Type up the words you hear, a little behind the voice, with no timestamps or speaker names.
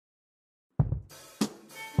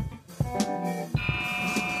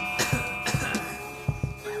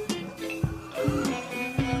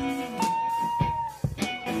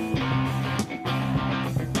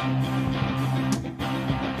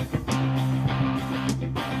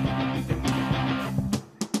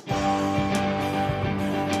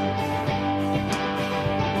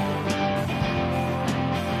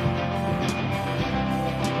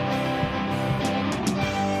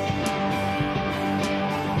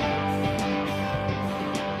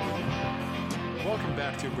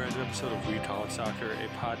brand new episode of We Talk Soccer, a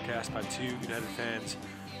podcast by two United fans.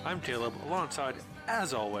 I'm Caleb, alongside,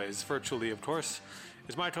 as always, virtually of course,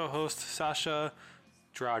 is my co-host Sasha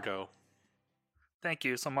Drago. Thank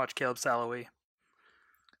you so much, Caleb Salawi.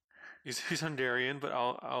 He's Hungarian, but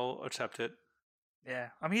I'll accept it. Yeah,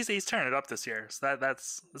 I mean he's turning it up this year, so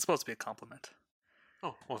that's supposed to be a compliment.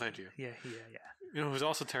 Oh, well, thank you. Yeah. You know who's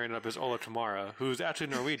also tearing it up is Ola Kamara, who's actually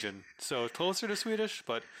Norwegian, so closer to Swedish,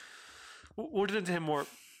 but we'll get into him more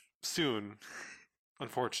soon,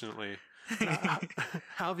 unfortunately. How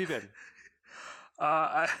have you been?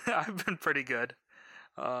 I've been pretty good.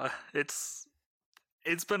 It's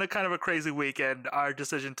been a kind of a crazy weekend. Our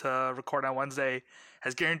decision to record on Wednesday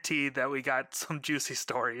has guaranteed that we got some juicy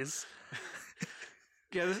stories.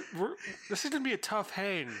 Yeah, this is going to be a tough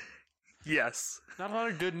hang. Yes. Not a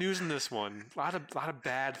lot of good news in this one. A lot of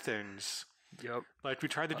bad things. Yep. Like, we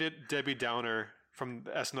tried to get Debbie Downer from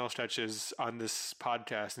the SNL sketches on this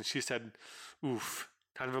podcast, and she said, oof,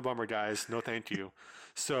 kind of a bummer, guys. No thank you.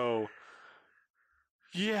 So,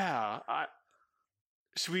 yeah.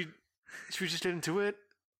 Should we just get into it?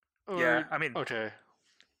 Or, yeah, I mean... Okay.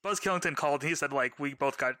 Buzz Killington called and he said, we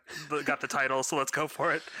both got the title, so let's go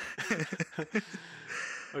for it.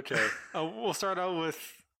 Okay. We'll start out with,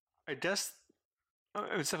 I guess,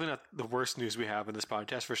 it's definitely not the worst news we have in this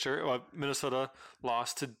podcast for sure. Minnesota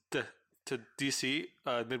lost to DC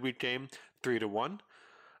midweek game 3-1.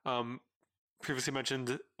 Previously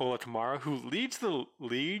mentioned Ola Kamara, who leads the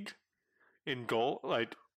league in goal,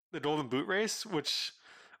 like the Golden Boot race, which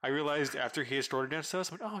I realized after he had scored against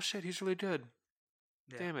us. I went, oh shit, he's really good.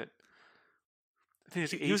 Yeah. Damn it. I think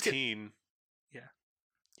he's 18.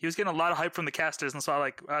 He was getting a lot of hype from the casters, and so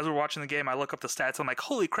as we're watching the game, I look up the stats, and I'm like,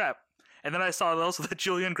 holy crap. And then I saw also that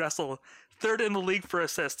Julian Gressel, third in the league for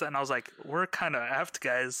assists, and I was like, we're kind of effed,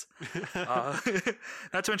 guys.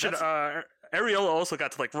 Not to mention, Ariola also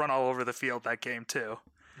got to run all over the field that game too.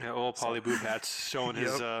 Yeah, old Paulie Boopats showing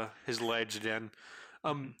his legs again.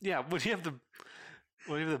 Yeah, when you have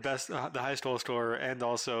the best, the highest goal scorer, and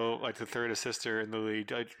also the third assister in the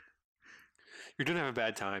league, you're gonna have a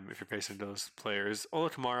bad time if you're facing those players. Ola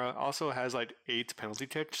Kamara also has 8 penalty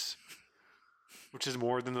kicks, which is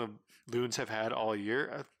more than the Loons have had all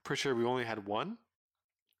year. I'm pretty sure we only had one,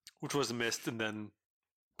 which was missed and then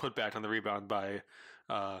put back on the rebound by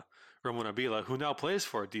Ramon Abila, who now plays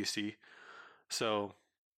for DC. So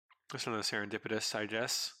that's another serendipitous, I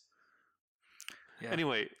guess. Yeah.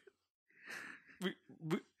 Anyway,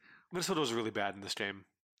 Minnesota was really bad in this game.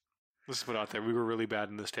 Let's put it out there. We were really bad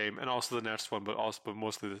in this game, and also the next one, but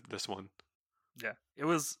mostly this one. Yeah, it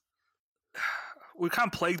was. We're kind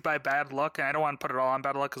of plagued by bad luck, and I don't want to put it all on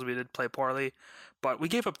bad luck because we did play poorly. But we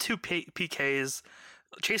gave up 2 PKs.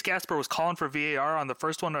 Chase Gasper was calling for VAR on the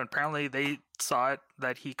first one, and apparently they saw it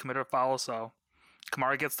that he committed a foul. So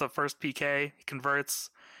Kamara gets the first PK, he converts.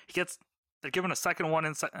 They're given a second one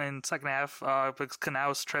in second half because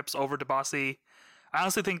Knaus trips over Debasi. I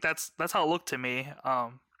honestly think that's how it looked to me.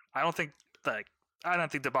 I don't think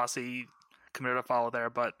Debasi committed a foul there,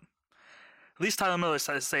 but at least Tyler Miller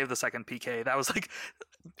saved the second PK. That was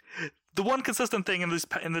the one consistent thing in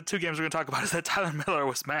the 2 games we're going to talk about is that Tyler Miller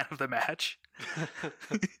was man of the match.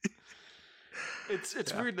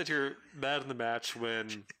 It's weird that you're mad in the match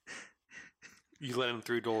when you let him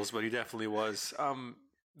 3 goals, but he definitely was.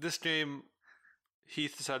 This game,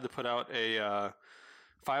 Heath decided to put out a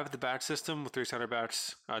 5 at the back system with 3 center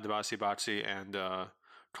backs, Debasi, Bocci, and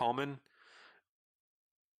Coleman,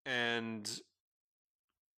 and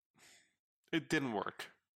it didn't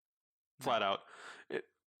work. Flat out.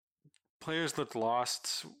 Players looked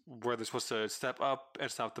lost where they're supposed to step up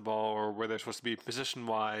and stop the ball, or where they're supposed to be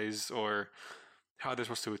position-wise, or how they're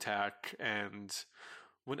supposed to attack. And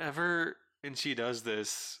whenever Inchi does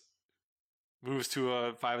this, moves to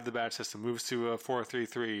a 5 at the back system, moves to a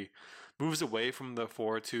 4-3-3, moves away from the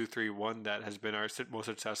 4-2-3-1 that has been our most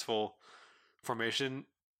successful formation,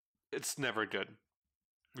 it's never good.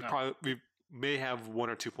 We may have 1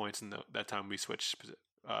 or 2 points in that time we switch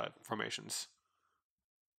formations.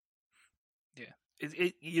 Yeah,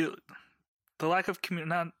 the lack of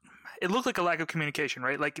it looked like a lack of communication,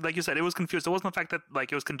 right? Like you said, it was confused. It wasn't the fact that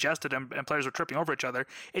it was congested and players were tripping over each other.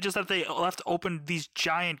 It's just that they left open these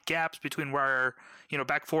giant gaps between where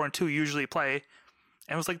back 4 and 2 usually play.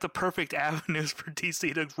 And it was the perfect avenues for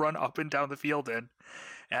DC to run up and down the field in.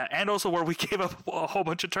 And also where we gave up a whole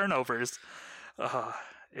bunch of turnovers.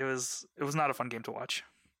 It was not a fun game to watch.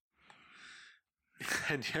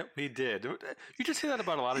 And yet we did. You just say that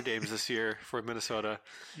about a lot of games this year for Minnesota.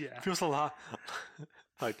 Yeah. It feels a lot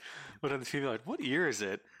when on the TV, what year is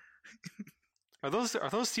it? Are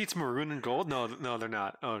those seats maroon and gold? No, they're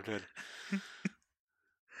not. Oh, good.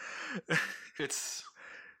 It's.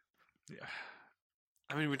 Yeah.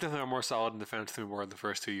 I mean, we definitely are more solid in defense than we were in the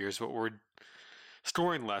first 2 years, but we're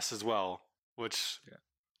scoring less as well. Which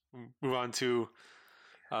move on to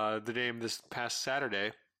the game this past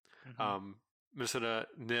Saturday. Minnesota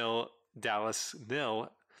 0, Dallas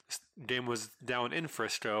 0. This game was down in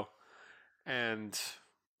Frisco, and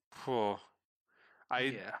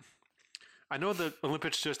I know the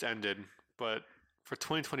Olympics just ended, but for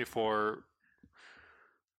 2024,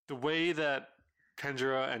 the way that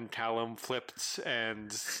Kendra and Callum flipped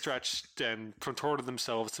and stretched and contorted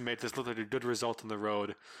themselves to make this look like a good result on the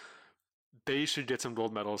road, they should get some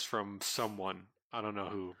gold medals from someone. I don't know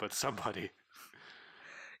who, but somebody.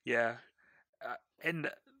 Yeah.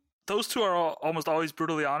 And those two are almost always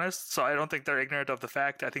brutally honest, so I don't think they're ignorant of the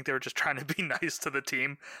fact. I think they were just trying to be nice to the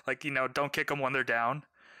team. Like, don't kick them when they're down.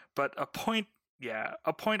 But a point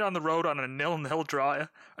on the road on a 0-0 draw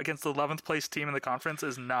against the 11th place team in the conference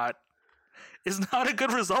is not a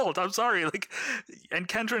good result. I'm sorry. And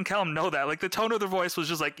Kendra and Callum know that. The tone of their voice was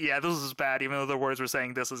just yeah, this is bad, even though their words were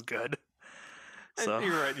saying this is good. So and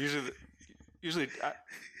you're right. Usually,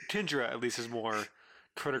 Kendra at least is more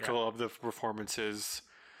critical of the performances.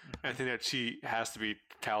 I think that she has to be.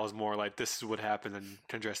 Cal is more this is what happened, and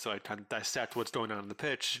Kendra has to kind of dissect what's going on the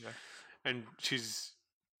pitch, and she's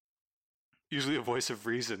usually a voice of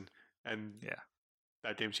reason. And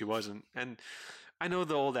that game she wasn't. And I know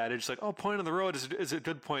the old adage point on the road is a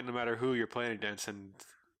good point no matter who you're playing against, and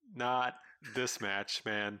not this match,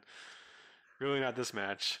 man. Really not this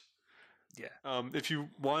match. Yeah. If you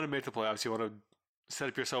want to make the playoffs, you want to set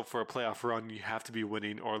up yourself for a playoff run, you have to be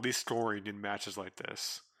winning or at least scoring in matches like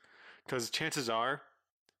this. Because chances are,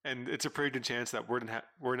 and it's a pretty good chance that we're not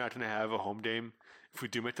going to have a home game if we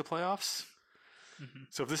do make the playoffs.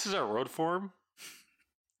 So if this is our road form,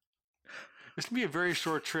 it's going to be a very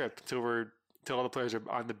short trip till all the players are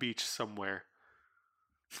on the beach somewhere.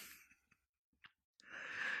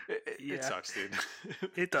 It sucks, dude.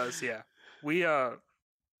 It does, yeah. We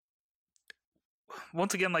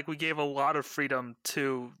once again, we gave a lot of freedom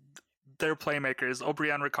to their playmakers.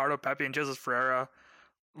 Obrian, Ricardo, Pepe, and Jesus Ferreira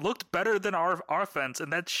looked better than our offense,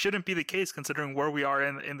 and that shouldn't be the case considering where we are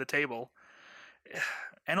in the table.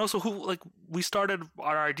 And also, we started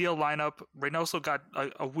our ideal lineup. Reynoso got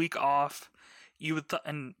a week off. You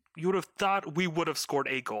would have thought we would have scored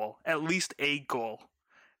a goal, at least a goal.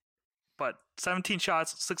 But 17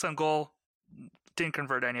 shots, 6 on goal, didn't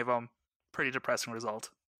convert any of them. Pretty depressing result.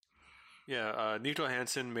 Yeah, Nico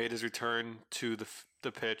Hansen made his return to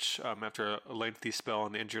the pitch after a lengthy spell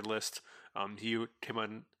on the injured list. He came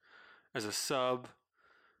on as a sub.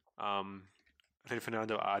 I think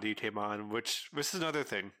Fernando Adi came on, which this is another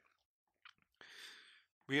thing.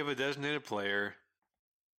 We have a designated player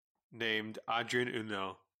named Adrian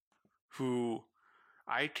Uno, who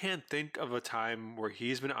I can't think of a time where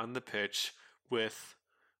he's been on the pitch with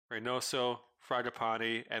Reynoso,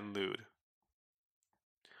 Fragapane, and Lod.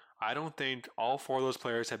 I don't think all 4 of those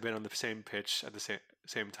players have been on the same pitch at the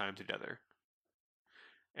same time together.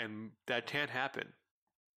 And that can't happen.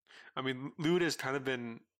 I mean, Lod has kind of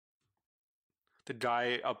been the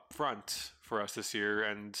guy up front for us this year,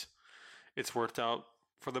 and it's worked out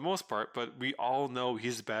for the most part, but we all know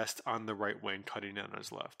he's best on the right wing, cutting in on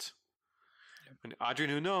his left. Yep. And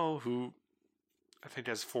Adrian Uno, who I think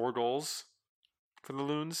has 4 goals for the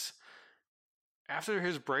Loons, after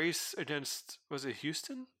his brace against, was it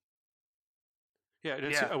Houston?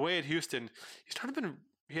 Yeah, away at Houston,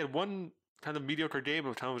 he had one kind of mediocre game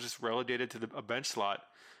of time was just relegated to a bench slot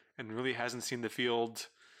and really hasn't seen the field.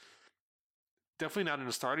 Definitely not in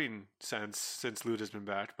a starting sense since Lod has been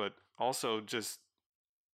back, but also just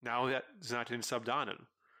now that he's not getting subbed on him.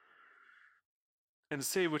 And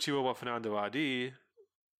say what you will about Fernando Adi,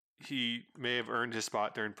 he may have earned his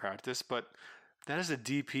spot during practice, but that is a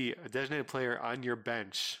DP, a designated player on your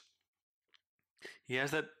bench. He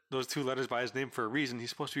has those 2 letters by his name for a reason. He's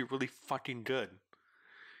supposed to be really fucking good.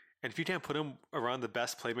 And if you can't put him around the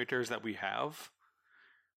best playmakers that we have,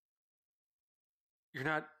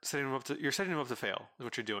 you're setting him up to fail, is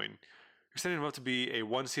what you're doing. You're setting him up to be a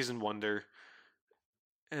one-season wonder.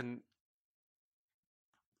 And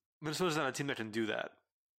Minnesota's not a team that can do that.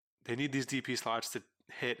 They need these DP slots to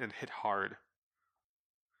hit and hit hard.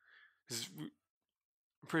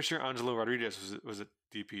 I'm pretty sure Angelo Rodriguez was a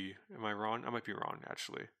DP. Am I wrong? I might be wrong,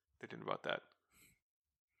 actually, thinking about that.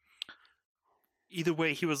 Either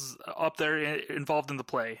way, he was up there involved in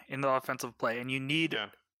the offensive play, and you need,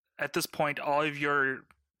 at this point, all of your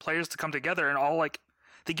players to come together, and all,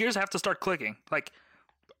 the gears have to start clicking.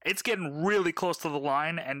 It's getting really close to the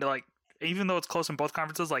line, and, even though it's close in both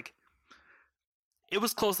conferences, it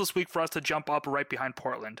was close this week for us to jump up right behind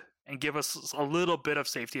Portland. and give us a little bit of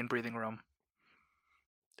safety and breathing room.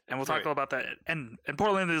 And we'll talk about that. And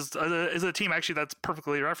Portland is a team actually that's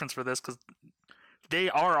perfectly referenced for this because they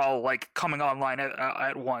are all like coming online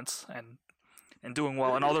at once and doing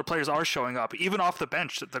well, and all their players are showing up. Even off the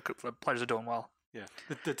bench, the players are doing well. Yeah,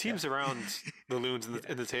 the teams around the Loons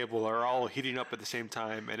in the table are all heating up at the same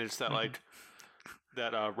time, and it's that like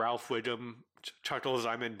that Ralph Wiggum chuckles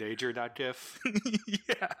 "I'm in danger" that gif.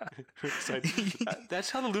 Yeah, like, that's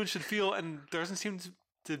how the Loons should feel, and there doesn't seem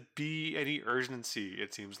to be any urgency.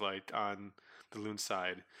 It seems like on the Loons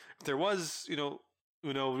side, if there was, Uno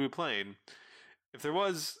would be playing. If there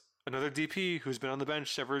was another DP who's been on the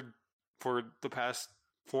bench for the past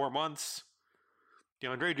 4 months,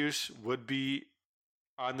 DeAndre Douche would be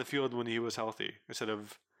on the field when he was healthy instead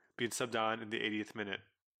of being subbed on in the 80th minute.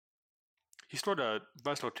 He scored a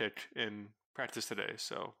bicycle kick in practice today,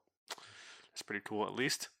 so that's pretty cool at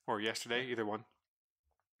least. Or yesterday, either one.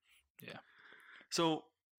 Yeah. So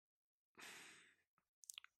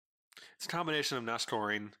it's a combination of not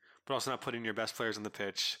scoring, but also not putting your best players on the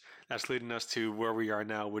pitch. That's leading us to where we are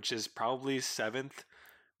now, which is probably 7th,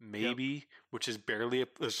 maybe, which is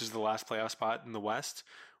this is the last playoff spot in the West,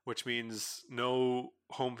 which means no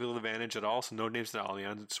home field advantage at all, so no names at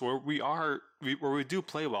Allianz. It's where we do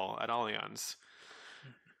play well at Allianz.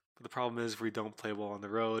 But the problem is we don't play well on the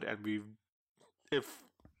road, and if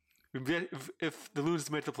the Loons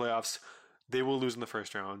make the playoffs, they will lose in the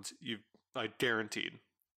first round. You like guaranteed.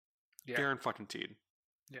 Yeah. Guaranteed.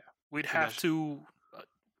 Yeah. We'd have to.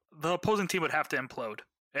 The opposing team would have to implode,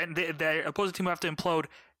 and the opposing team would have to implode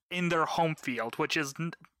in their home field, which is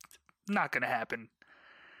not going to happen.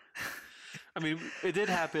 I mean, it did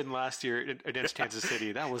happen last year against Kansas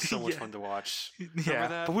City. That was so much fun to watch. Remember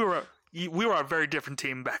that? But we were a very different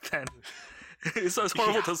team back then. So it's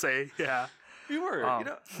horrible to say. Yeah, we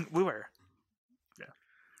were. We were. Yeah,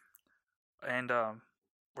 and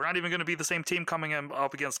we're not even going to be the same team coming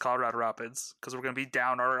up against Colorado Rapids because we're going to be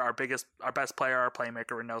down our best player, our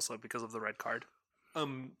playmaker Reynoso, because of the red card.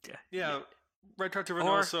 Yeah. Red card to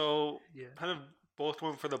Reynoso. Kind of both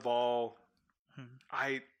went for the ball.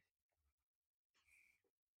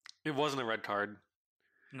 It wasn't a red card.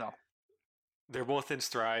 No. They're both in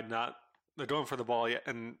stride. They're going for the ball yet,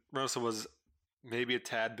 and Reynoso was maybe a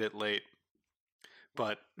tad bit late.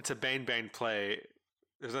 But it's a bang play.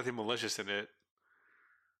 There's nothing malicious in it.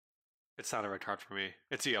 It's not a red card for me.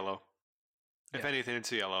 It's a yellow. If anything,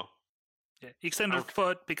 it's a yellow. Yeah. He extended his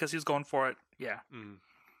foot because he was going for it. Yeah.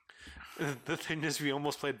 The thing is, we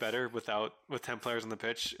almost played better with 10 players on the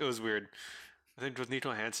pitch. It was weird. I think with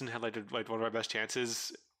Nico Hansen had like one of our best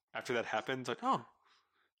chances after that happened. Like, oh,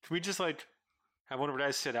 can we just like have one of our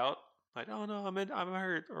guys sit out? Like, oh no, I'm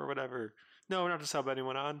hurt or whatever. No, we're not to sub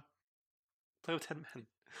anyone on. Play with 10 men.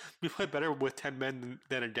 We played better with 10 men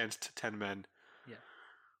than against 10 men. Yeah.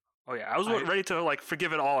 Oh yeah, I was ready to like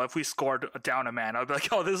forgive it all if we scored down a man. I'd be like,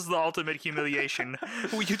 oh, this is the ultimate humiliation.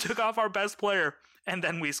 You took off our best player and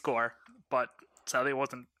then we score. But sadly, it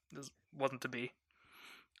wasn't to be.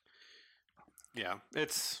 Yeah, we're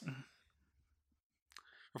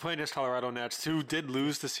playing against Colorado Nets, who did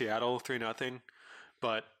lose to Seattle 3-0.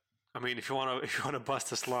 But I mean, if you want to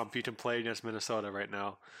bust a slump, you can play against Minnesota right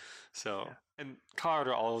now. So and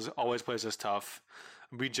Colorado always plays us tough.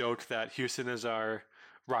 We joke that Houston is our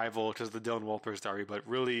rival because the Dylan Wolpers story, but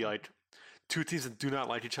really like two teams that do not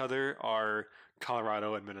like each other are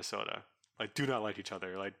Colorado and Minnesota. Like do not like each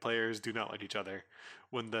other. Like players do not like each other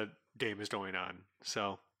when the game is going on.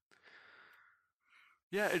 So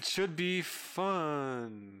yeah, it should be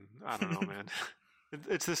fun. I don't know, man.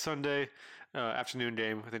 It's this Sunday afternoon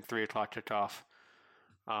game. I think 3:00 kickoff.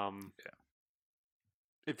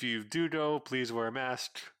 If you do go, please wear a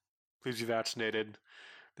mask. Please be vaccinated.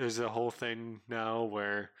 There's a whole thing now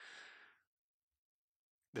where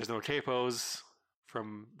there's no capos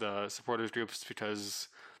from the supporters groups because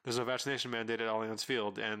there's no vaccination mandate at Allianz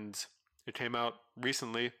Field, and it came out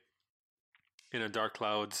recently in a Dark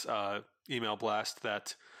Clouds email blast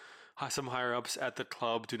that some higher-ups at the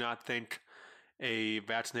club do not think a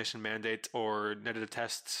vaccination mandate or negative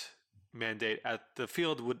test mandate at the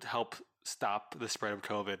field would help stop the spread of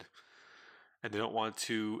COVID. And they don't want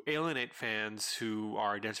to alienate fans who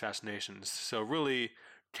are against vaccinations. So really,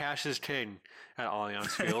 cash is king at Allianz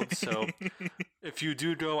Field. So if you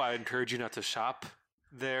do go, I encourage you not to shop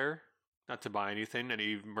there, not to buy anything,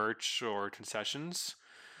 any merch or concessions.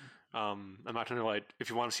 I'm not going to like,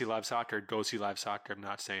 if you want to see live soccer, go see live soccer. I'm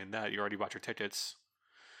not saying that. You already bought your tickets.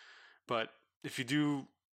 But if you do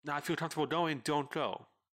not feel comfortable going, don't go.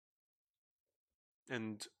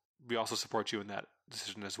 And we also support you in that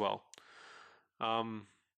decision as well.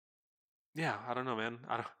 Yeah, I don't know, man.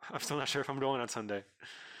 I'm still not sure if I'm going on Sunday.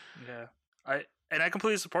 Yeah, I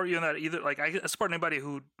completely support you in that. Either like I support anybody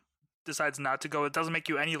who decides not to go. It doesn't make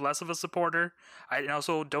you any less of a supporter. I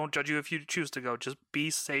also don't judge you if you choose to go. Just be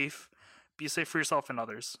safe. Be safe for yourself and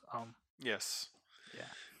others. Yes. Yeah.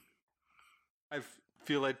 I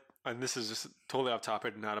feel like, and this is just totally off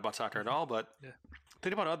topic, not about soccer at all, but Yeah.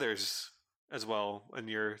 think about others as well and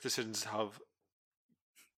your decisions how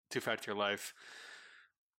to affect your life.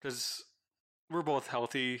 Because we're both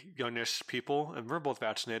healthy, youngish people, and we're both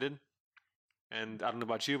vaccinated. And I don't know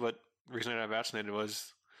about you, but the reason I got vaccinated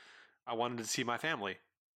was I wanted to see my family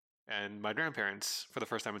and my grandparents for the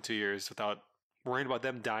first time in 2 years without worrying about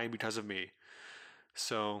them dying because of me.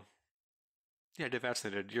 So, yeah, get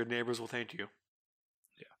vaccinated. Your neighbors will thank you.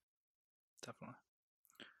 Yeah, definitely.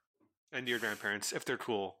 And your grandparents, if they're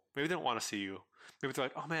cool. Maybe they don't want to see you. Maybe they're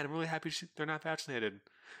like, oh man, I'm really happy they're not vaccinated. You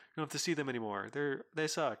don't have to see them anymore. They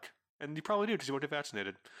suck. And you probably do because you won't get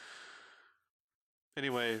vaccinated.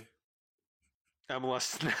 Anyway,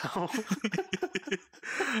 MLS now.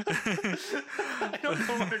 I don't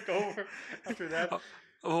know where to go over after that.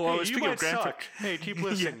 Well, hey, speaking you of might suck. Hey, keep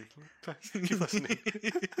listening. Keep listening.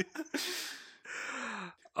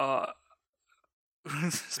 uh,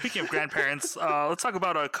 speaking of grandparents, let's talk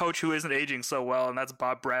about a coach who isn't aging so well, and that's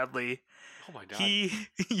Bob Bradley. Oh my god.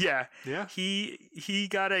 Yeah. Yeah. He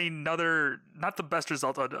got another, not the best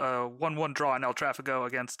result, a 1-1 draw in El Tráfico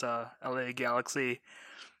against LA Galaxy.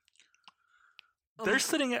 They're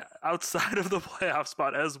sitting outside of the playoff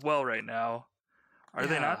spot as well right now. Are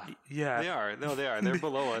they not? Yeah. They are. No, they are. They're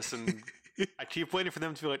below us, and I keep waiting for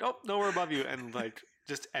them to be like, "Oh, no, we're above you," and like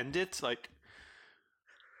just end it. Like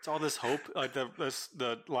it's all this hope. Like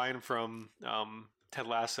the line from Ted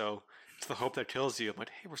Lasso. It's the hope that kills you. I'm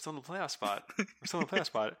like, hey, we're still in the playoff spot. We're still in the playoff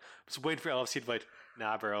spot. I'm just waiting for LFC to be like,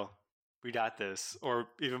 nah, bro, we got this. Or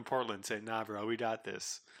even Portland say, nah, bro, we got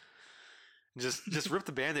this. And just rip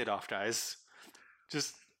the Band-Aid off, guys.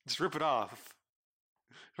 Just rip it off.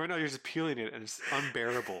 Right now, you're just peeling it, and it's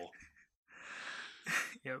unbearable.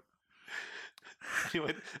 Yep.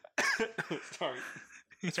 Anyway, sorry.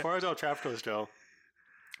 As far as El Tráfico's go,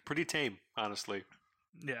 pretty tame, honestly.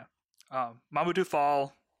 Yeah. Mamadou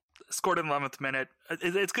Fall scored in the 11th minute.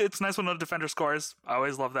 It's good. It's nice when a defender scores. I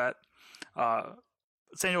always love that.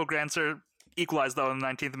 Samuel Granser equalized though in the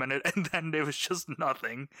 19th minute, and then it was just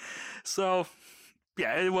nothing. So,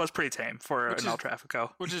 yeah, it was pretty tame for an El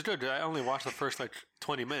Tráfico. Which is good. I only watched the first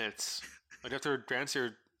 20 minutes. Like after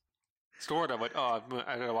Granser scored, I'm like, oh,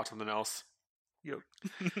 I gotta watch something else. Yep.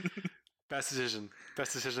 Best decision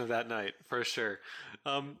of that night for sure.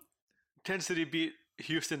 Kansas City beat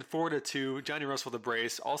Houston 4-2. Johnny Russell, the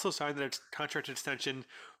brace, also signed a contract extension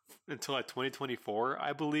until 2024,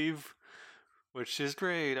 I believe, which is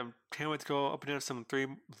great. I can't wait to go up against him three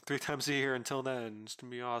times a year until then. It's gonna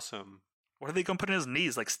be awesome. What are they gonna put in his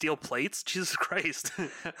knees? Like steel plates? Jesus Christ!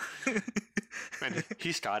 Man,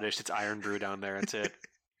 he's Scottish. It's Iron Brew down there. That's it.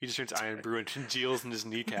 He just drinks Iron Brew and congeals in his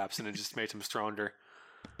kneecaps, and it just makes him stronger.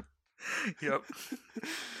 Yep.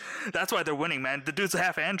 That's why they're winning, man. The dude's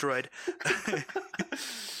half android.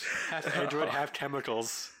 Half android, half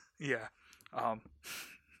chemicals. Yeah.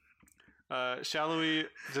 Shall we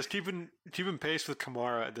just keeping pace with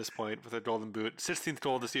Kamara at this point with a golden boot, 16th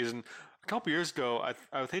goal of the season. A couple years ago,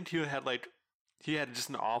 I think he had just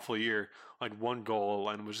an awful year, one goal,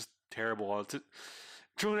 and was just terrible. It's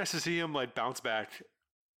really nice to see him bounce back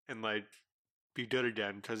and be good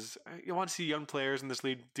again, because you want to see young players in this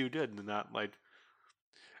league do good and not I'd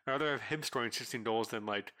rather have him scoring 16 goals than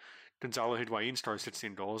Gonzalo Higuain scoring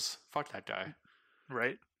 16 goals. Fuck that guy.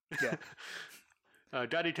 Right? Yeah.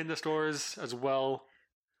 Daddy Tinda scores as well.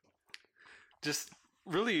 Just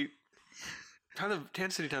really kind of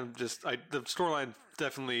Kansas City kind of just the scoreline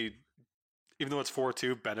definitely, even though it's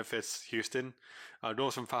 4-2, benefits Houston.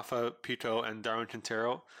 Goals from Fafa Pito and Darwin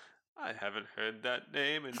Quintero. I haven't heard that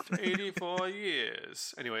name in 84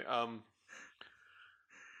 years. Anyway,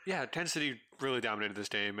 yeah, Kansas City really dominated this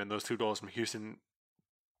game, and those 2 goals from Houston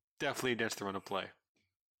definitely against the run of play.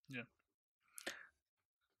 Yeah.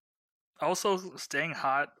 Also, staying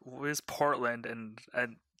hot was Portland, and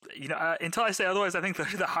until I say otherwise, I think they're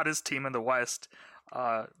the hottest team in the West.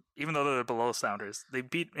 Even though they're below Sounders, they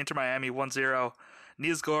beat Inter Miami 1-0.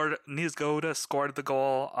 Niezgoda scored the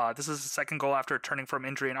goal. This is his second goal after returning from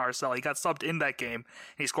injury in RSL. He got subbed in that game.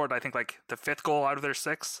 He scored, I think, the 5th goal out of their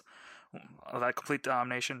 6 of that complete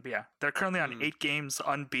domination. But yeah, they're currently on 8 games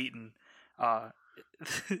unbeaten. That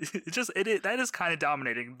is kind of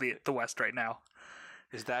dominating the West right now.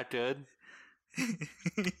 Is that good?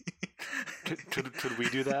 Could we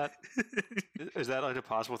do that? Is that like a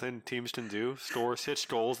possible thing teams can do? Score 6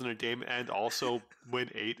 goals in a game and also win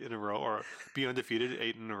 8 in a row, or be undefeated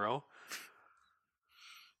 8 in a row?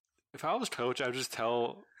 If I was coach, I would just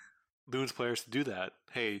tell Loons players to do that.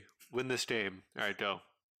 Hey, win this game. All right, go.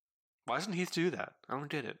 Why doesn't Heath do that? I don't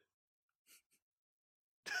get it.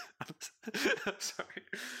 I'm sorry.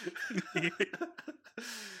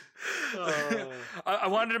 I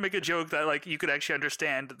wanted to make a joke that like you could actually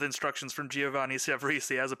understand the instructions from Giovanni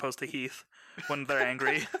Savarese as opposed to Heath when they're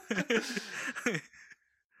angry.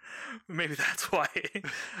 Maybe that's why.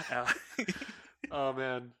 Oh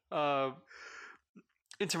man.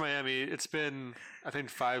 Inter Miami, it's been I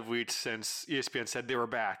think 5 weeks since ESPN said they were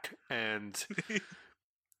back, and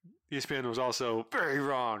ESPN was also very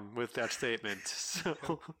wrong with that statement. So,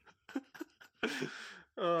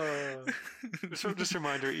 so just a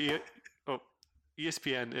reminder: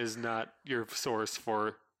 ESPN is not your source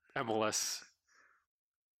for MLS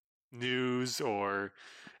news or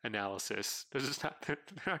analysis. They're just not. They're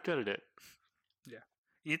not good at it. Yeah,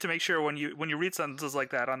 you need to make sure when you read sentences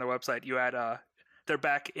like that on their website, you add "they're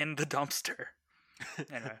back in the dumpster."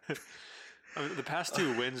 Anyway. The past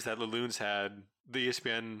 2 wins that the Loons had, the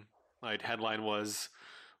ESPN like headline was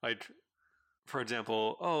like, for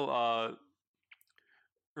example,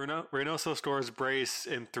 Reynoso scores brace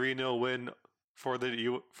in 3-0 win for the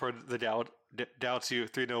Doubts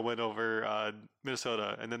 3-0 win over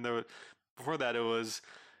Minnesota, and then before that it was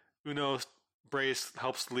Uno brace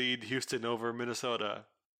helps lead Houston over Minnesota,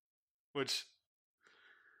 which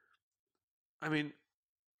I mean,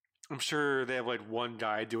 I'm sure they have like one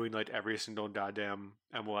guy doing like every single goddamn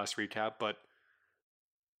MLS recap, but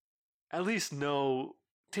at least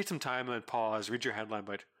take some time and pause, read your headline,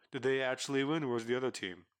 but did they actually win or was the other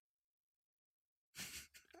team?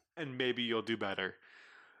 And maybe you'll do better.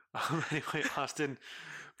 Anyway, Austin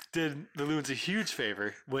did the Loons a huge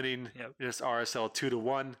favor, winning this RSL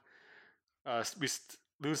 2-1.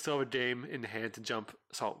 Loons still have a game in hand to jump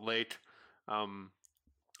Salt Lake.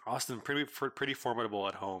 Austin pretty formidable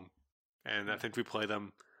at home, and I think we play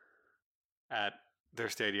them at their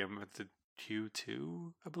stadium at the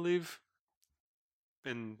Q2, I believe,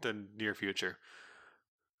 in the near future.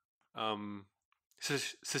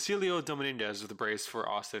 Cecilio Dominguez with the brace for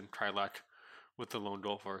Austin Krylak with the lone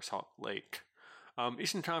goal for Salt Lake.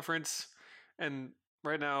 Eastern Conference, and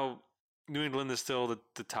right now New England is still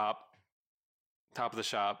the top of the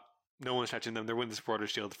shop. No one's touching them. They're winning the Supporters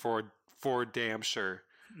Shield for damn sure.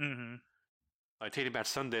 Mm-hmm. Like Tatum Batch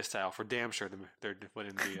Sunday style, for damn sure they're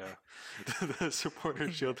winning the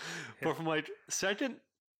Supporters Shield. Yeah. But from like second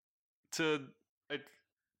to like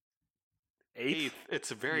eighth,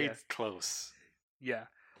 it's very close. Yeah,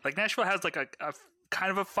 like Nashville has like a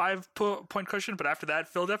kind of a 5-point cushion, but after that,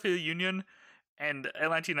 Philadelphia Union and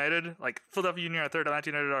Atlanta United, like Philadelphia Union are third, Atlanta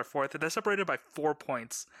United are fourth. They're separated by 4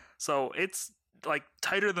 points, so it's like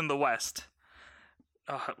tighter than the West,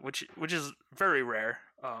 which is very rare.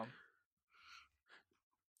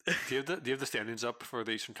 Do you have the standings up for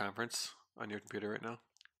the Eastern Conference on your computer right now?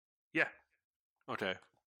 Yeah. Okay.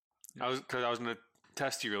 I was going to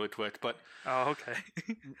test you really quick, but okay.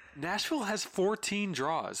 Nashville has 14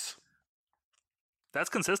 draws. That's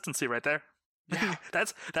consistency right there. Yeah.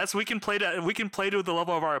 that's we can play to the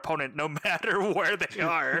level of our opponent no matter where they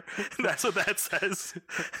are. That's what that says.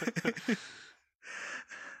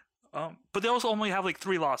 But they also only have like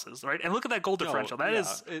 3 losses, right? And look at that goal differential.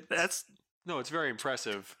 It's very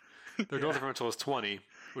impressive. Their goal differential is 20,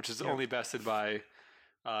 which is only bested by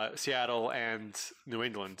Seattle and New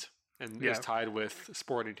England, and is tied with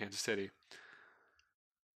Sporting Kansas City.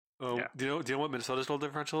 Do you know what Minnesota's goal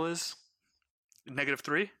differential is?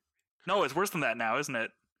 -3? No, it's worse than that now, isn't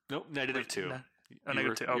it? Nope, -2. -2. Okay,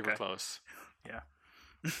 you were close. Yeah.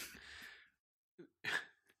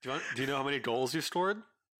 Do you know how many goals you scored?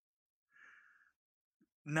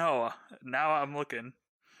 No. Now I'm looking.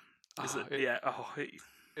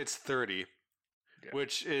 It's 30,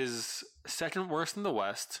 which is second worst in the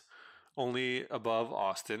West, only above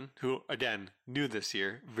Austin, who again new this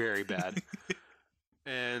year, very bad,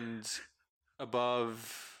 and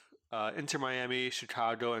above Inter Miami,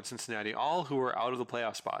 Chicago, and Cincinnati, all who are out of the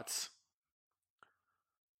playoff spots.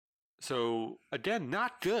 So again,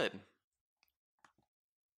 not good.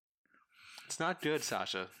 It's not good,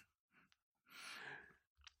 Sasha.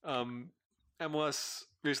 MLS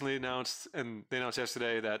recently announced, and they announced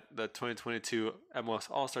yesterday, that the 2022 MLS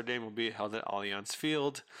All-Star Game will be held at Allianz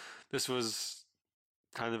Field. This was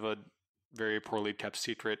kind of a very poorly kept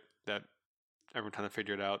secret that everyone kind of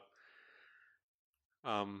figured out.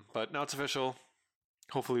 But now it's official.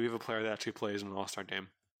 Hopefully we have a player that actually plays in an All-Star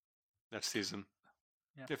Game. next season.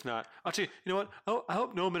 Yeah. If not, actually, you know what? Oh, I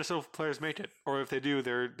hope no Minnesota players make it, or if they do,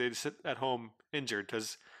 they sit at home injured.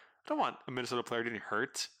 Because I don't want a Minnesota player getting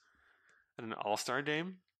hurt at an All-Star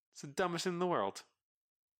game. It's the dumbest thing in the world.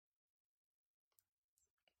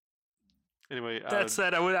 Anyway, That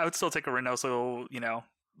said, I would still take a Reynoso,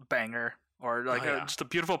 banger or like just a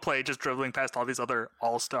beautiful play, just dribbling past all these other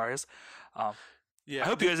all stars. yeah. I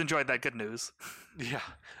hope you guys enjoyed that good news. Yeah.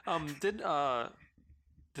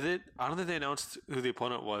 Did it? I don't think they announced who the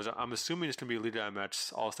opponent was. I'm assuming it's gonna be Liga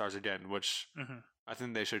MX All Stars again, which I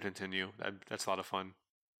think they should continue. That's a lot of fun,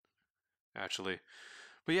 actually.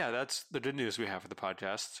 But yeah, that's the good news we have for the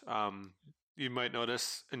podcast. You might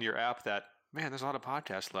notice in your app that man, there's a lot of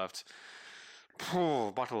podcasts left.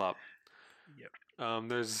 Buckle up. Yep.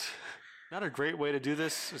 There's not a great way to do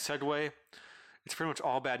this. A segue. It's pretty much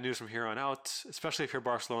all bad news from here on out, especially if you're a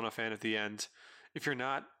Barcelona fan at the end. If you're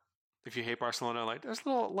not, if you hate Barcelona, like there's a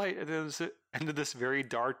little light at the end of this very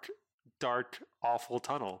dark, awful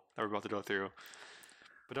tunnel that we're about to go through.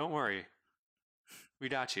 But don't worry, we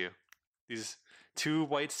got you. These two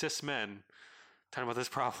white cis men talking about this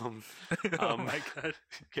problem. Oh my god.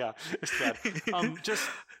 Yeah, it's bad. Just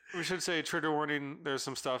we should say trigger warning. There's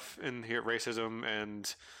some stuff in here, racism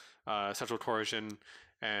and sexual coercion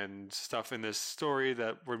and stuff in this story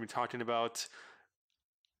that we're going to be talking about.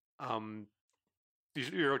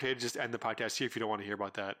 You're okay to just end the podcast here if you don't want to hear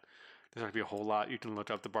about that. There's not going to be a whole lot. You can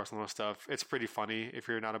look up the Barcelona stuff. It's pretty funny if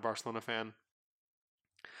you're not a Barcelona fan.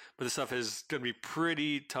 But this stuff is going to be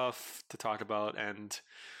pretty tough to talk about, and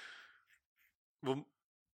we'll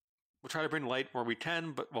try to bring light where we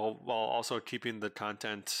can, but while also keeping the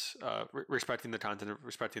content, respecting the content,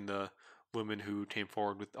 respecting the women who came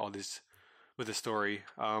forward with all these, with the story.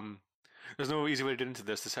 There's no easy way to get into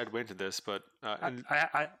this, to segue into this, but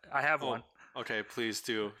I have one. Okay, please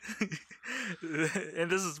do.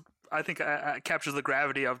 And this is, I think, captures the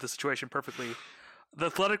gravity of the situation perfectly. The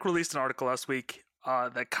Athletic released an article last week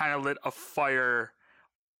that kind of lit a fire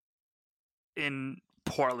in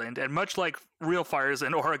Portland, and much like real fires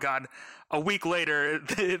in Oregon, a week later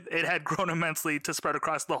it had grown immensely to spread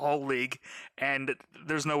across the whole league, and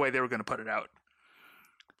there's no way they were going to put it out.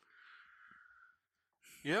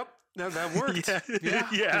 Yep, that worked.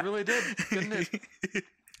 Yeah, it really did, didn't it?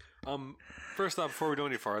 First off, before we go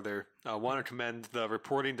any farther, I want to commend the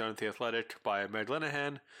reporting done at The Athletic by Meg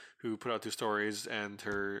Linehan, who put out two stories, and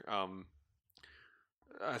her,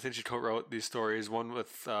 I think she co-wrote these stories, one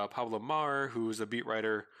with Pablo Mar, who's a beat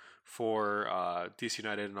writer for DC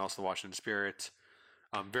United and also the Washington Spirit.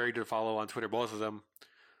 Very good follow on Twitter, both of them.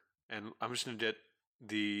 And I'm just going to get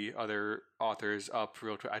the other authors up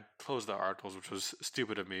real quick. I closed the articles, which was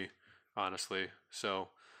stupid of me, honestly. So,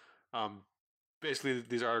 basically,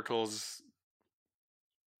 these articles,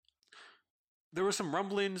 there were some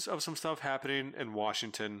rumblings of some stuff happening in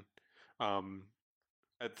Washington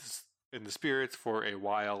in the Spirits for a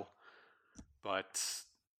while, but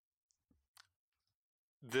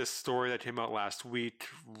this story that came out last week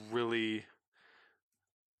really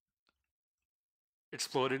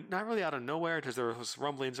exploded, not really out of nowhere, because there was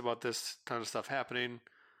rumblings about this kind of stuff happening,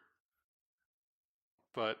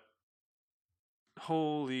 but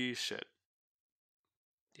holy shit.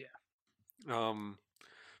 Yeah.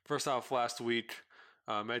 First off, last week,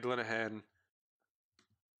 Meg Linehan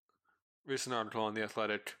released an article on The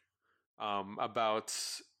Athletic about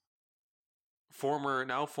former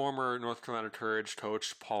North Carolina Courage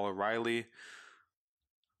coach Paul O'Reilly.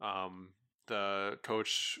 The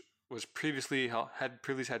coach was previously had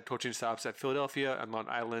coaching stops at Philadelphia and Long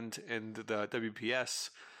Island in the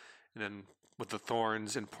WPS, and then with the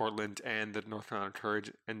Thorns in Portland and the North Carolina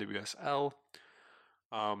Courage NWSL.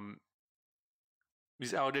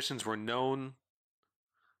 These allegations were known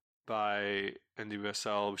by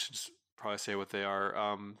NWSL. We should probably say what they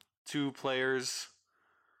are. Two players,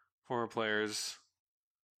 former players,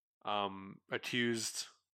 accused,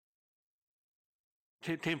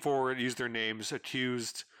 came forward, used their names,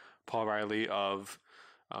 accused Paul Riley of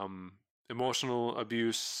emotional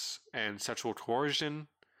abuse and sexual coercion.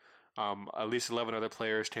 At least 11 other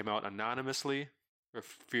players came out anonymously for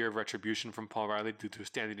fear of retribution from Paul Riley due to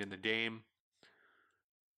standing in the game.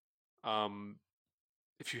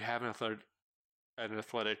 If you have an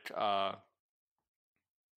athletic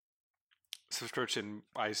subscription,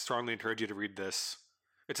 I strongly encourage you to read this.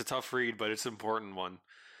 It's a tough read, but it's an important one.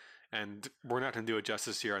 And we're not going to do it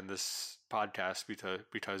justice here on this podcast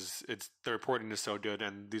because the reporting is so good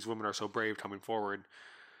and these women are so brave coming forward.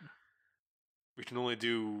 We can only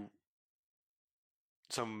do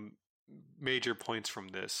some major points from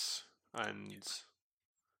this, and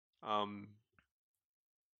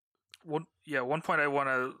one point I want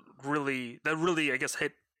to really I guess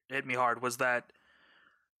hit me hard was that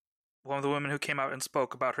one of the women who came out and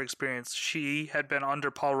spoke about her experience, she had been under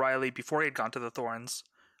Paul Riley before he had gone to the Thorns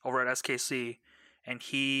over at SKC, and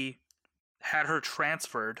he had her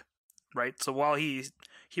transferred, right? So while he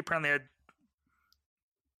apparently had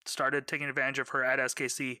started taking advantage of her at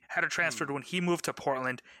SKC, had her transferred when he moved to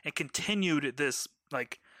Portland, and continued this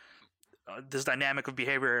this dynamic of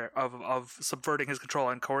behavior of subverting his control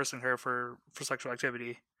and coercing her for sexual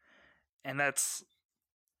activity. And that's,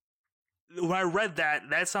 when I read that,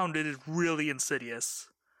 that sounded really insidious.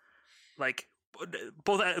 Like,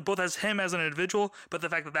 both as him as an individual, but the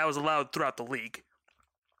fact that that was allowed throughout the league.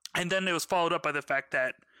 And then it was followed up by the fact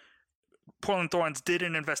that Portland Thorns did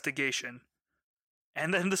an investigation.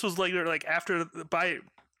 And then this was later, like, after, by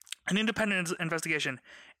an independent investigation,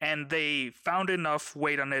 and they found enough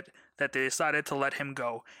weight on it that they decided to let him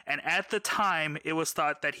go. And at the time, it was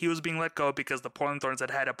thought that he was being let go because the Portland Thorns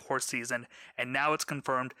had a poor season, and now it's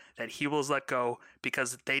confirmed that he was let go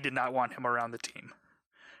because they did not want him around the team.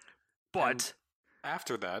 But and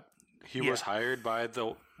after that, he was hired by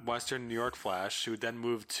the Western New York Flash, who then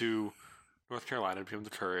moved to North Carolina to become the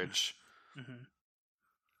Courage. Mm-hmm.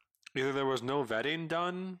 Either there was no vetting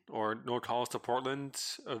done, or no calls to Portland,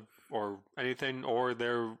 or anything, or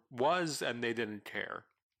there was and they didn't care.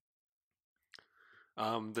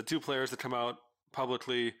 The two players that come out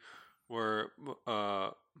publicly were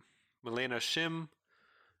Milena Shim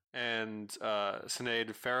and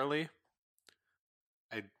Sinead Farrelly.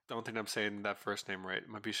 I don't think I'm saying that first name right. It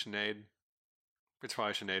might be Sinead. It's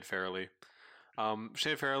probably Sinead Farrelly.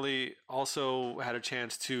 Sinead Farrelly also had a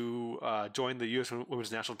chance to join the U.S.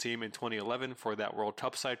 Women's National Team in 2011 for that World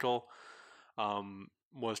Cup cycle.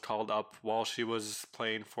 Was called up while she was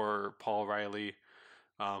playing for Paul Riley.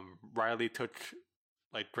 Riley took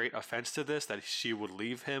great offense to this, that she would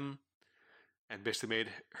leave him, and basically made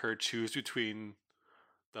her choose between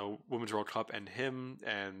the Women's World Cup and him,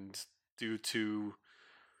 and due to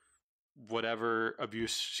whatever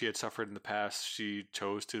abuse she had suffered in the past, she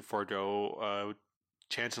chose to forego a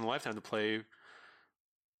chance in a lifetime to play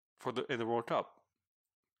in the World Cup.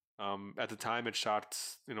 At the time, it shocked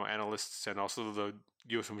analysts and also the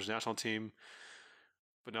U.S. Women's National Team,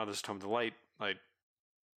 but now this has come to light.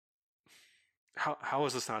 How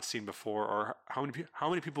was this not seen before, or how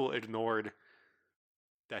many people ignored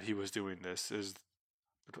that he was doing this?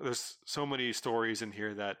 There's so many stories in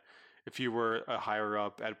here that if you were a higher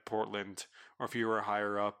up at Portland, or if you were a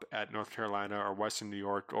higher up at North Carolina or Western New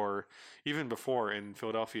York, or even before in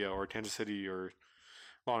Philadelphia or Kansas City or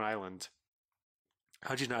Long Island,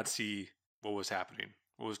 how'd you not see what was happening,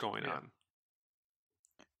 what was going on?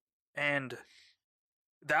 And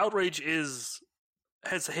the outrage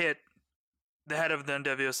has hit the head of the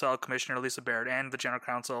NWSL, Commissioner Lisa Baird, and the General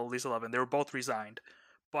Counsel, Lisa Levin. They were both resigned.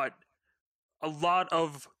 But a lot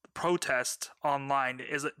of protest online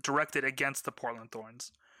is directed against the Portland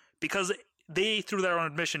Thorns, because they, through their own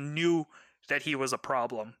admission, knew that he was a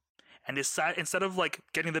problem. And instead of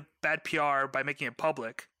getting the bad PR by making it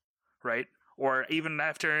public, right? Or even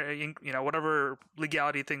after, whatever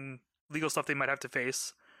legal stuff they might have to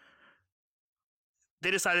face,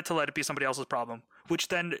 they decided to let it be somebody else's problem, which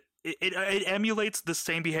then it emulates the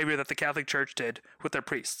same behavior that the Catholic Church did with their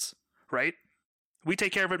priests, right? We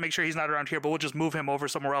take care of it, make sure he's not around here, but we'll just move him over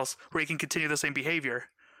somewhere else where he can continue the same behavior,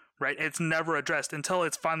 right? It's never addressed until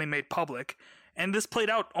it's finally made public. And this played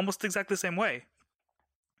out almost exactly the same way.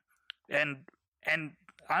 And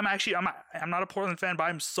I'm not a Portland fan, but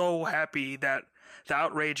I'm so happy that the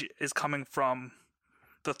outrage is coming from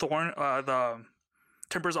the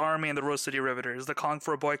Timbers Army and the Rose City Riveters. They're calling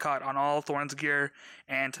for a boycott on all Thorns gear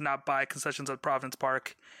and to not buy concessions at Providence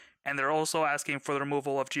Park. And they're also asking for the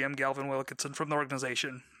removal of GM Galvin Wilkinson from the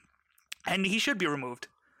organization. And he should be removed.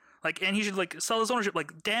 And he should sell his ownership.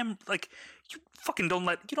 You fucking don't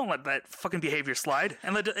let that fucking behavior slide.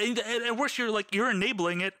 And worse, you're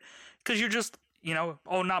enabling it because you're just,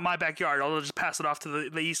 oh, not my backyard, I'll just pass it off to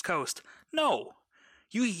the East Coast. No.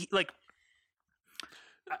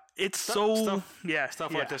 It's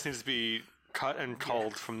stuff like this needs to be cut and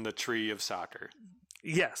culled from the tree of soccer.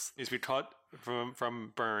 Yes. It needs to be cut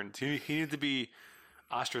from burned. He needs to be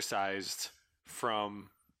ostracized from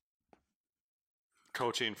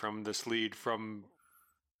coaching, from this league, from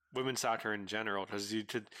women's soccer in general, because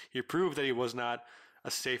he proved that he was not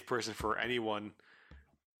a safe person for anyone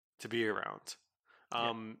to be around.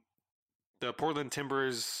 The Portland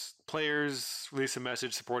Timbers players released a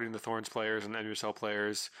message supporting the Thorns players and NWSL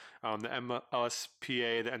players. The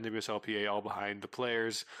MLSPA, the NWSLPA, all behind the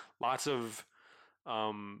players. Lots of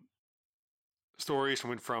stories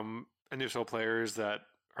coming from NWSL players that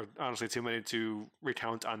are honestly too many to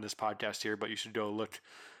recount on this podcast here, but you should go look,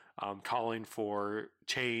 calling for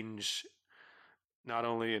change, not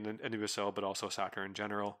only in the NWSL, but also soccer in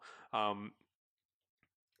general. Paul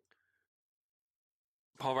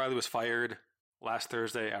Riley was fired last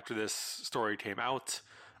Thursday after this story came out.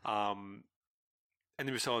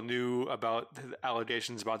 NWSL knew about the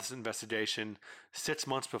allegations about this investigation 6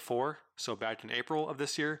 months before, so back in April of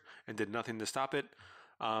this year, and did nothing to stop it.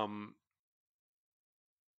 And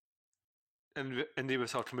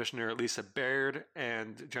NWSL Commissioner Lisa Baird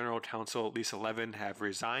and General Counsel Lisa Levin have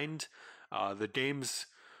resigned. The games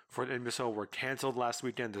for the NWSL were canceled last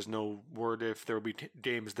weekend. There's no word if there will be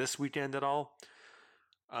games this weekend at all.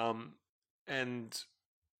 And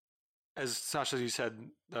as Sasha, you said,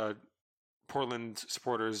 Portland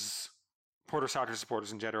supporters, Porter soccer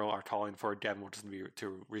supporters in general, are calling for Dan Wilkinson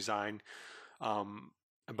to resign.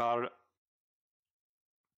 About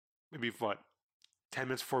maybe 10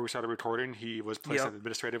 minutes before we started recording, he was placed on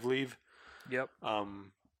administrative leave. Yep.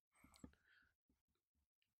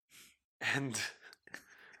 And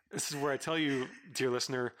this is where I tell you, dear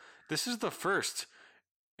listener, this is the first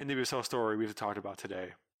NWSL story we've talked about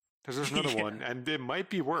today. There's another one, and it might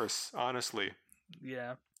be worse, honestly.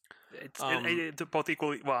 Yeah. It's both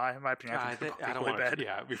equally, well, in my opinion, I think I don't want bad.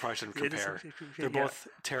 Yeah, we probably shouldn't compare. They're both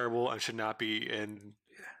terrible and should not be in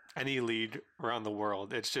any league around the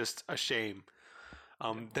world. It's just a shame.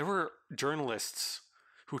 There were journalists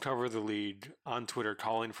who cover the league on Twitter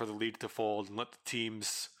calling for the league to fold and let the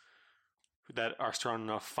teams that are strong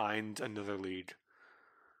enough find another league.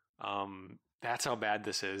 That's how bad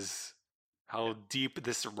this is. How deep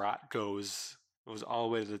this rot goes. It was all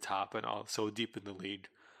the way to the top and all so deep in the league.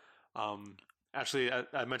 Actually,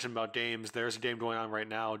 I mentioned about games. There's a game going on right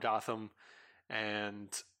now, Gotham, and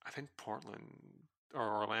I think Portland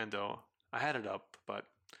or Orlando. I had it up, but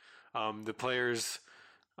the players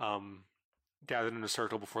gathered in a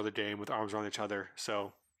circle before the game with arms around each other.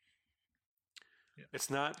 So it's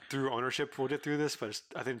not through ownership we'll get through this, but it's,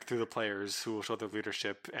 I think, through the players who will show their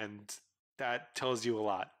leadership, and that tells you a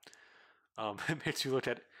lot. It makes you look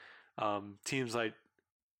at teams like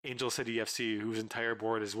Angel City FC, whose entire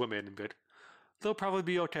board is women, but they'll probably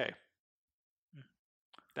be okay.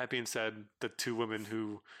 That being said, the two women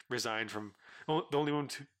who resigned from the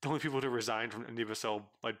only people to resign from NWSL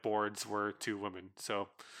boards were two women. So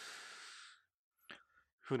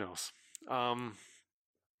who knows?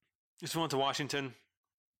 Just went to Washington.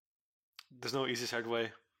 There's no easy segue.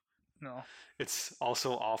 No, it's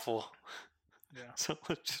also awful. Yeah. So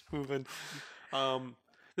let's just move in.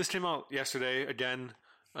 This came out yesterday. Again,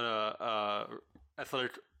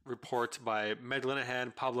 athletic report by Meg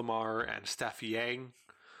Linehan, Pablo Mar, and Steph Yang.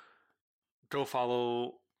 Go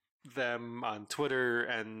follow them on Twitter,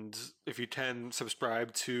 and if you can,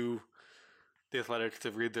 subscribe to The Athletic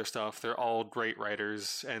to read their stuff. They're all great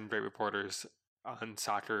writers and great reporters on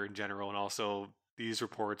soccer in general, and also these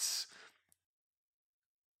reports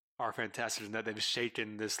are fantastic in that they've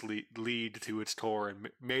shaken this lead to its core and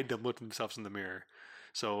made them look themselves in the mirror.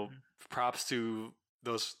 So props to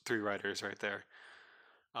those three writers right there.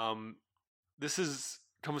 This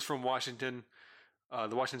comes from Washington.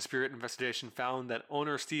 The Washington Spirit investigation found that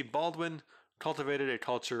owner Steve Baldwin cultivated a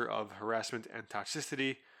culture of harassment and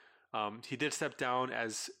toxicity. He did step down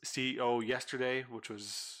as CEO yesterday, which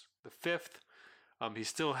was the 5th. He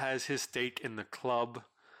still has his stake in the club.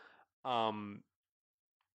 The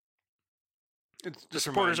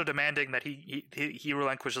supporters are demanding that he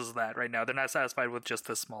relinquishes that right now. They're not satisfied with just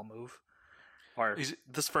this small move. Or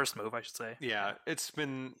this first move, I should say. Yeah, it's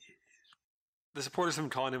been... The supporters have been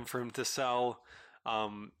calling him for him to sell.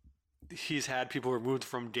 He's had people removed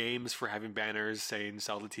from games for having banners saying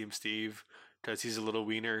 "Sell the Team Steve" because he's a little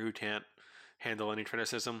wiener who can't handle any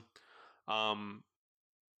criticism.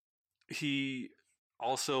 He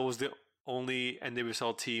also was the only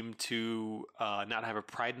NWSL team to not have a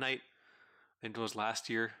Pride Night. I think it was last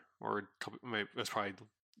year, or it was probably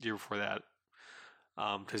the year before that,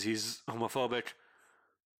 because he's homophobic,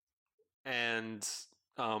 and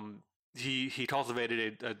he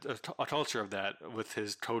cultivated a culture of that with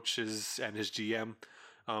his coaches and his GM.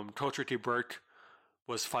 Coach Ricky Burke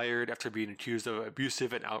was fired after being accused of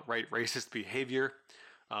abusive and outright racist behavior.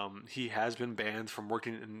 He has been banned from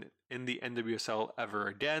working in the NWSL ever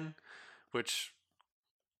again, which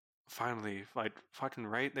finally, fucking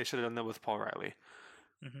right, they should have done that with Paul Riley.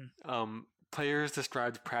 Mm-hmm. Players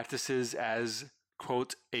described practices as,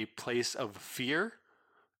 quote, a place of fear,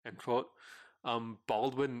 end quote.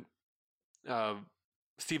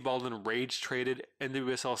 Steve Baldwin rage traded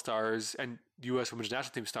NWSL stars and U.S. Women's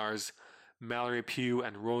National Team stars Mallory Pugh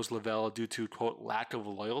and Rose Lavelle due to, quote, lack of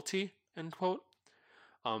loyalty, end quote.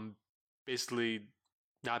 basically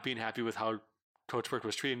not being happy with how Coach Burke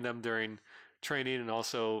was treating them during training, and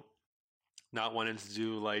also not wanting to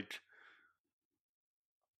do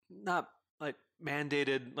not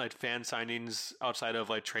mandated fan signings outside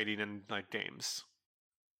of training and games.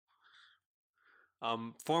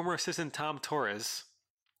 Former assistant Tom Torres,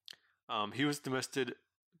 he was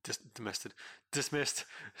dismissed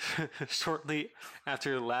shortly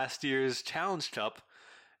after last year's Challenge Cup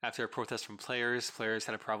after a protest from players. Players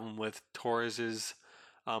had a problem with Torres's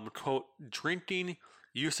quote, drinking,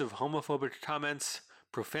 use of homophobic comments,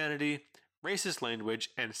 profanity, racist language,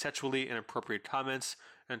 and sexually inappropriate comments.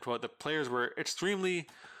 And quote, the players were extremely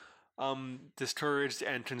discouraged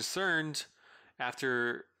and concerned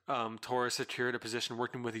after Torres secured a position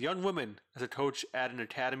working with young women as a coach at an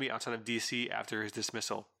academy outside of DC after his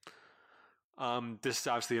dismissal. This is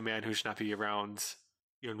obviously a man who should not be around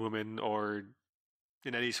young women or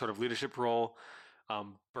in any sort of leadership role.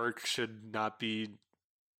 Burke should not be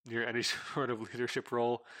near any sort of leadership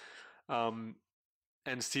role. And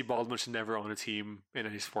Steve Baldwin should never own a team in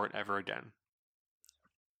any sport ever again.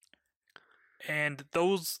 And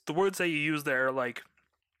the words that you use there, like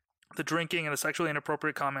the drinking and the sexually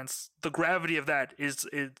inappropriate comments, the gravity of that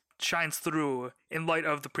it shines through in light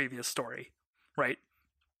of the previous story, right?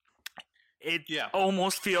 It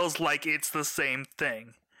almost feels like it's the same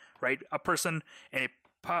thing, right? A person in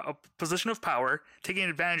a position of power taking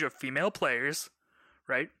advantage of female players,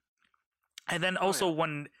 right? And then also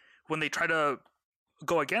when they try to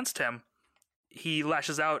go against him, he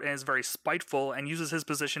lashes out and is very spiteful and uses his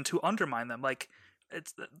position to undermine them. Like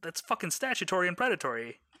that's fucking statutory and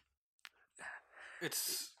predatory.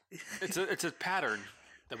 It's a pattern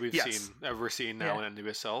that we're seeing now in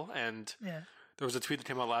NWSL, and there was a tweet that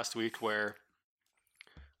came out last week where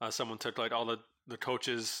someone took all the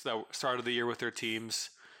coaches that started the year with their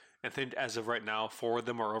teams, and I think as of right now 4 of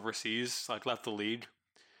them are overseas, left the league,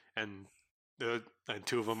 and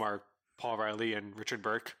 2 of them are Paul Riley and Richard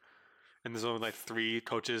Burke, and there's only 3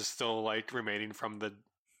 coaches still remaining from the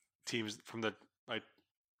teams, from the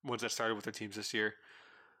ones that started with their teams this year.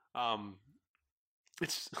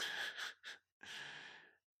 It's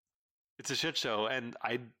a shit show, and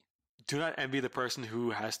I do not envy the person who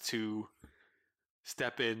has to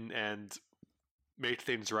step in and make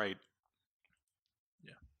things right.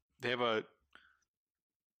 Yeah, they have a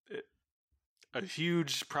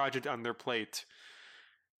huge project on their plate,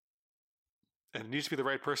 and it needs to be the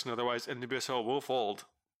right person, otherwise NWSL will fold.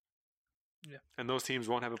 Yeah, and those teams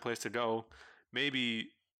won't have a place to go. Maybe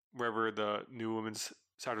wherever the new women's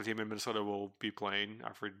soccer team in Minnesota will be playing.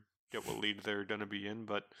 I forget what league they're going to be in,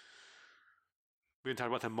 but we didn't talk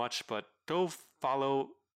about them much. But go follow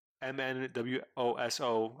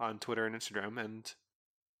MNWOSO on Twitter and Instagram, and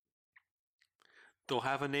they'll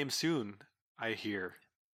have a name soon, I hear.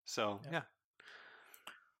 So, yeah.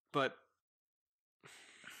 But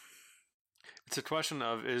it's a question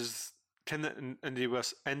of, can the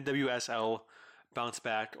NWSL bounce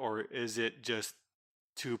back, or is it just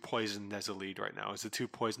too poisoned as a league right now? Is it too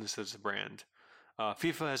poisonous as a brand?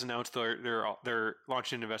 FIFA has announced they're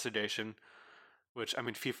launching an investigation, which, I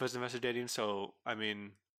mean, FIFA is investigating, so, I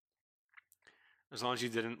mean, as long as you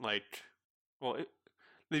didn't, they'd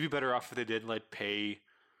be better off if they did, pay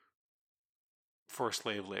for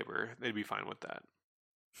slave labor. They'd be fine with that.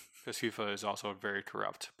 Because FIFA is also very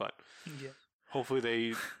corrupt, but hopefully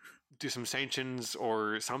they do some sanctions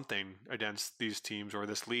or something against these teams or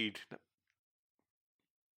this league.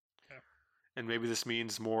 And maybe this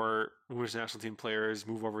means more women's national team players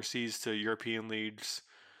move overseas to European leagues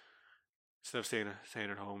instead of staying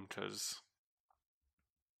at home, because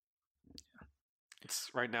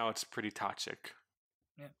right now it's pretty toxic.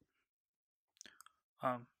 Yeah.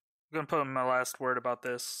 I'm gonna put in my last word about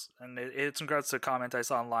this, and it's in regards to a comment I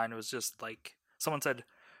saw online. It was just someone said,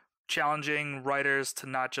 challenging writers to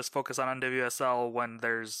not just focus on NWSL when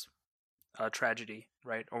there's a tragedy,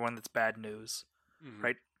 right, or when it's bad news,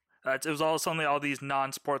 right? It was only all these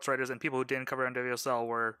non-sports writers and people who didn't cover NWSL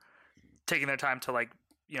were taking their time to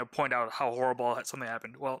point out how horrible something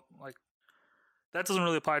happened. Well, that doesn't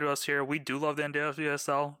really apply to us here. We do love the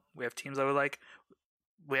NWSL. We have teams that we like.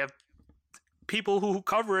 We have people who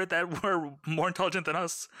cover it that were more intelligent than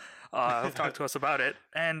us who've talked to us about it.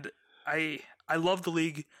 And I love the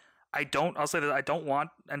league. I'll say that I don't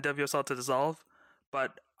want NWSL to dissolve,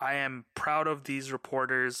 but I am proud of these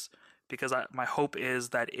reporters, because my hope is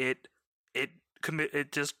that it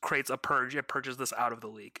just creates a purge. It purges this out of the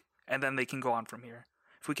league, and then they can go on from here.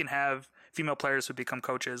 If we can have female players who become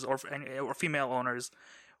coaches or female owners,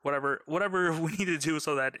 whatever we need to do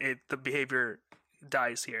so that the behavior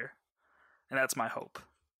dies here, and that's my hope.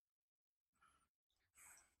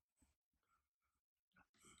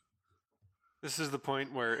 This is the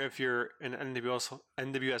point where if you're an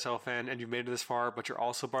NWSL fan and you've made it this far, but you're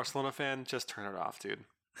also a Barcelona fan, just turn it off, dude.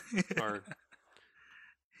 Or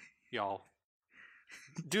y'all.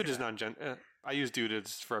 Dude is not I use dude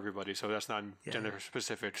as for everybody, so that's not gender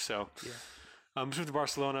specific. So, just to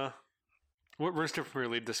Barcelona, we're going to Premier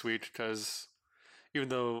League this week because even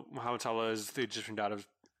though Mohamed Salah is the Egyptian god of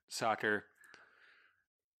soccer,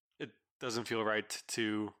 it doesn't feel right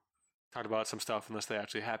to talk about some stuff unless they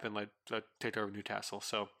actually happen, like the takeover of Newcastle.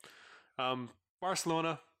 So,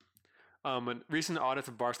 Barcelona, a recent audit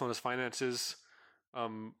of Barcelona's finances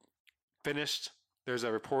finished. There's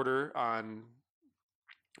a reporter on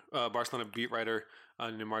Barcelona beat writer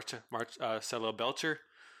named Marcelo Belcher,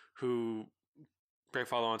 who great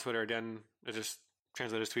follow on Twitter. Again, I just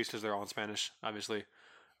translate his tweets because they're all in Spanish, obviously.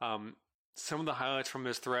 Some of the highlights from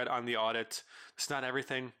this thread on the audit. It's not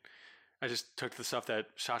everything. I just took the stuff that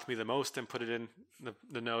shocked me the most and put it in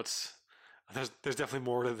the notes. There's definitely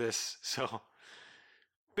more to this. So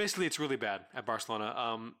basically, it's really bad at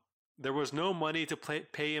Barcelona. There was no money to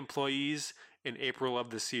pay employees in April of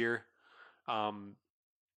this year.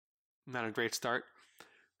 Not a great start.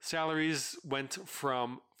 Salaries went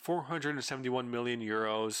from 471 million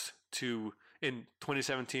euros in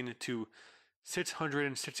 2017 to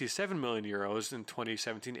 667 million euros in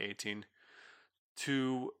 2017-18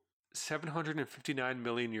 to 759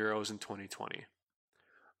 million euros in 2020.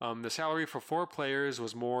 The salary for 4 players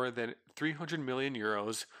was more than 300 million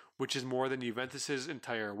euros, which is more than Juventus's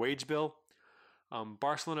entire wage bill.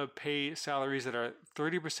 Barcelona pay salaries that are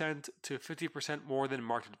 30% to 50% more than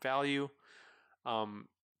market value.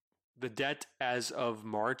 The debt as of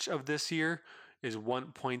March of this year is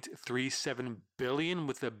 1.37 billion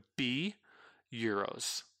with a B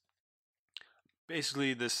euros.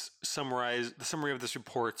 Basically, the summary of this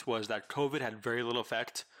report was that COVID had very little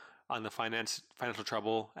effect on the financial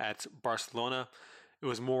trouble at Barcelona. It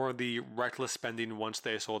was more the reckless spending once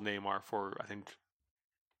they sold Neymar for, I think,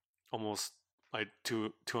 almost like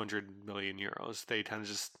 200 million euros. They kind of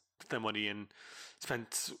just put the money and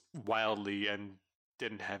spent wildly and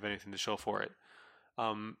didn't have anything to show for it.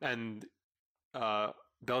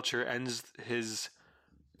 Belcher ends his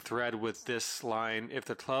thread with this line: "If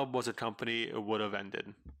the club was a company, it would have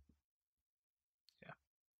ended." Yeah,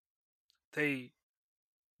 they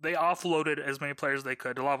offloaded as many players as they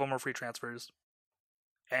could. A lot of them were free transfers.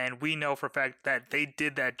 And we know for a fact that they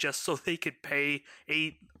did that just so they could pay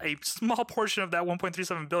a small portion of that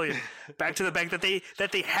 1.37 billion back to the bank that they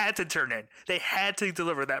had to turn in. They had to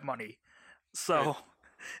deliver that money. So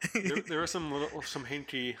there were some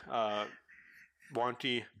hinky,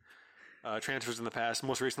 wonky transfers in the past.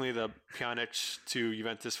 Most recently, the Pjanic to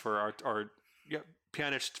Juventus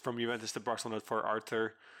Pjanic from Juventus to Barcelona for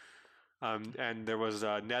Arthur. And there was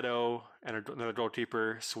Neto and another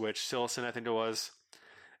goalkeeper switch, Silson, I think it was.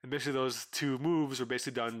 And basically, those 2 moves were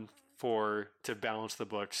basically done to balance the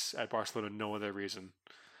books at Barcelona. No other reason,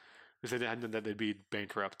 because they hadn't done that, they'd be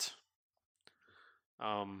bankrupt.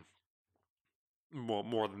 More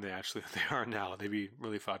than they are now. They'd be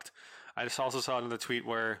really fucked. I just also saw another tweet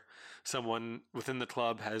where someone within the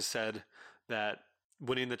club has said that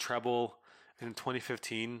winning the treble in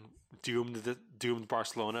 2015 doomed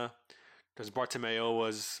Barcelona, because Bartomeu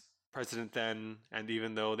was president then, and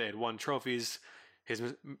even though they had won trophies,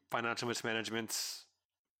 his financial mismanagement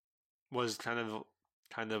was kind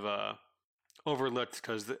of overlooked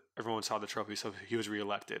because everyone saw the trophy, so he was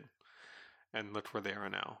reelected, and look where they are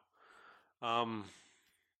now.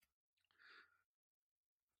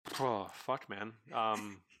 Fuck, man.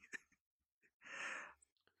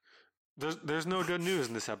 There's no good news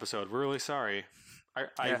in this episode. We're really sorry.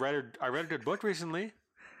 I read a good book recently.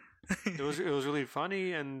 It was really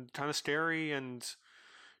funny and kind of scary and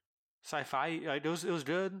sci-fi. It was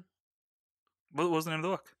good. What was the name of the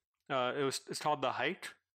book? It's called The Hike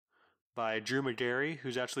by Drew McGarry,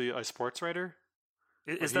 who's actually a sports writer.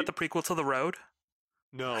 Is that the prequel to The Road?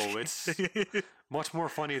 No, it's much more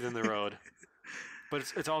funny than The Road.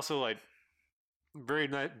 But it's also like very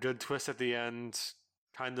good twist at the end,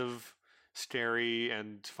 kind of scary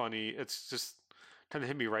and funny. It's just kind of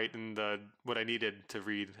hit me right in what I needed to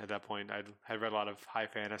read at that point. I had read a lot of high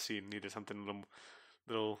fantasy and needed something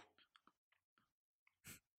little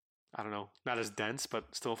I don't know, not as dense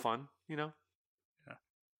but still fun, you know? Yeah.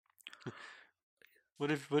 What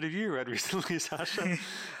have you read recently, Sasha?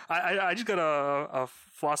 I just got a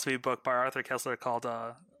philosophy book by Arthur Kessler called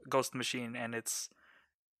Ghost Machine, and it's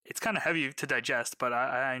kind of heavy to digest, but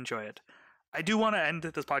I enjoy it. I do want to end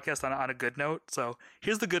this podcast on a good note, so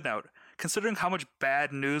here's the good note. Considering how much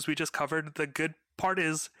bad news we just covered, the good part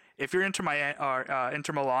is if you're Inter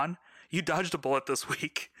Milan, you dodged a bullet this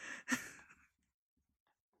week.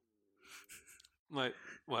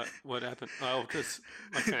 What happened? Oh, because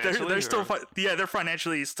they're still they're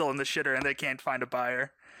financially still in the shitter and they can't find a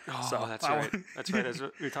buyer. Oh, so that's right. That's right. As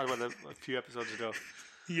we talked about that a few episodes ago.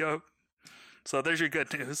 Yup. So there's your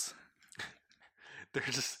good news. They're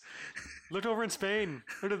just look over in Spain.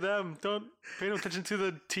 Look at them. Don't pay no attention to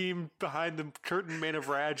the team behind the curtain made of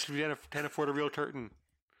rags. We can't afford a real curtain.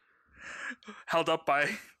 Held up by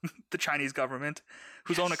the Chinese government,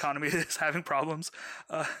 whose own economy is having problems.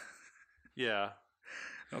 Yeah.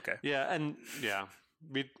 Okay. Yeah, and yeah,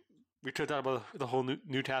 we could talk about the whole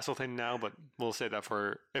Newcastle thing now, but we'll say that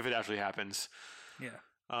for if it actually happens. Yeah.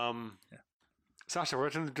 Sasha, where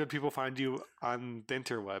can good people find you on the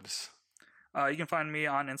interwebs? You can find me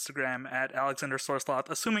on Instagram at Alexander Sorslot,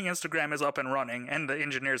 assuming Instagram is up and running and the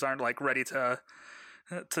engineers aren't like ready to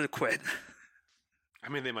quit. I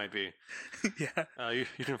mean, they might be. Yeah.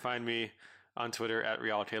 You can find me on Twitter at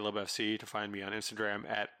RealCalebFC, to find me on Instagram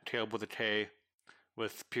at Caleb with a K,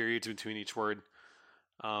 with periods between each word.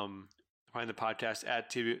 Find the podcast at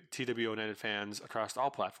TWO United Fans across all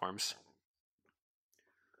platforms.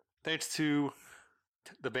 Thanks to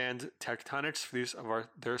the band Tectonics for the use of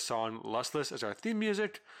their song Lustless as our theme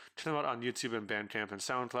music. Check them out on YouTube and Bandcamp and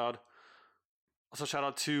SoundCloud. Also, shout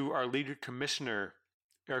out to our league commissioner,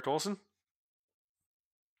 Eric Olson.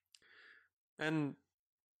 And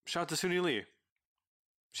shout out to Suni Lee.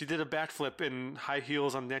 She did a backflip in high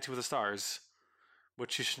heels on Dancing with the Stars,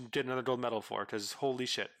 which she should get another gold medal for, because holy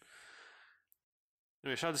shit.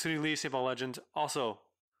 Anyway, shout out to Suni Lee, St. Paul legend. Also,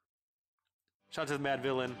 shout out to the Mad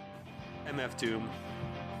Villain, MF Doom.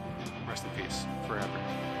 Rest in peace forever.